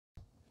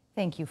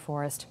Thank you,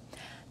 Forrest.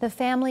 The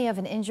family of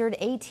an injured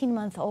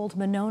 18-month-old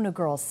Monona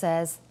girl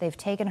says they've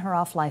taken her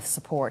off life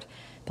support.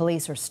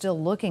 Police are still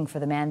looking for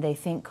the man they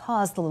think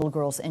caused the little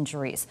girl's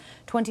injuries.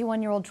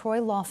 21-year-old Troy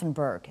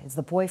Laufenberg is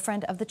the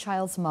boyfriend of the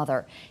child's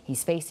mother.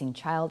 He's facing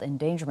child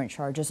endangerment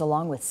charges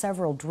along with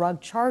several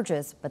drug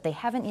charges, but they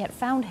haven't yet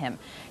found him.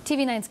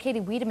 TV9's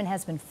Katie Wiedemann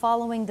has been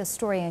following this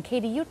story. And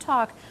Katie, you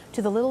talked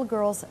to the little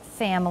girl's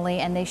family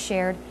and they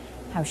shared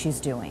how she's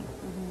doing.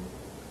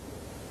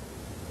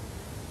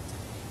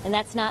 And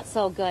that's not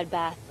so good,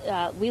 Beth.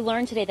 We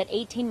learned today that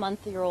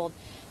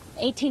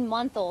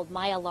 18-month-old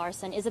Maya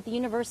Larson is at the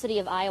University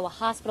of Iowa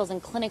hospitals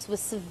and clinics with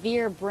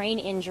severe brain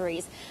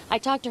injuries. I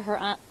talked to her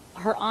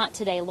aunt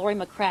today, Lori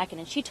McCracken,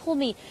 and she told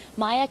me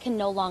Maya can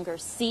no longer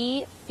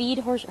see, feed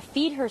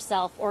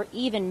herself, or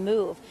even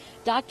move.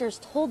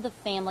 Doctors told the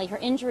family her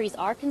injuries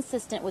are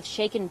consistent with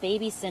shaken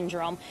baby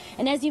syndrome.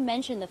 And as you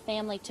mentioned, the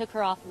family took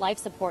her off life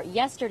support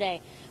yesterday,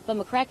 but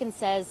McCracken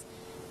says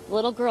the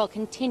little girl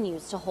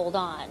continues to hold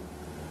on.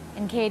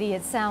 And Katie,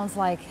 it sounds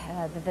like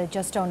that they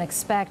just don't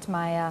expect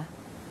Maya,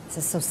 this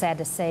is so sad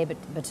to say,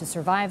 but to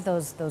survive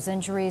those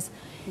injuries.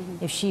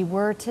 If she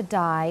were to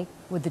die,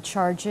 would the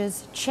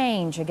charges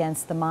change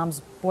against the mom's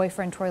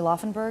boyfriend, Troy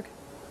Laufenberg?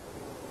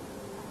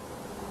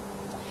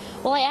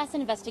 Well, I asked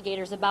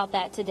investigators about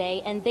that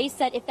today, and they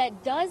said if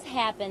that does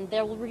happen,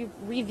 they will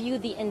review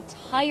the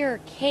entire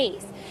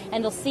case,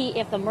 and they'll see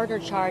if the murder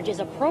charge is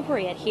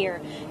appropriate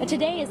here. And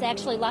today is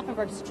actually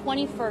Laufenberg's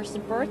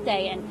 21st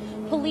birthday, and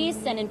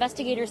police and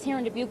investigators here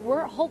in Dubuque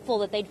were hopeful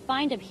that they'd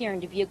find him here in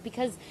Dubuque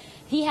because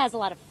he has a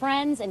lot of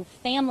friends and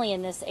family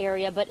in this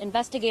area, but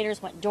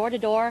investigators went door to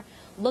door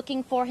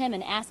looking for him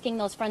and asking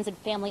those friends and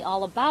family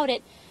all about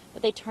it.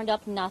 But they turned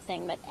up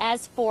nothing. But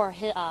as for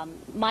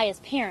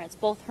Maya's parents,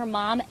 both her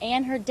mom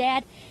and her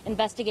dad,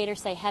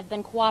 investigators say have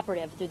been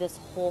cooperative through this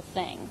whole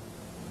thing.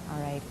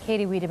 All right.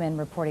 Katie Wiedemann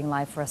reporting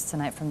live for us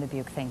tonight from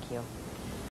Dubuque. Thank you.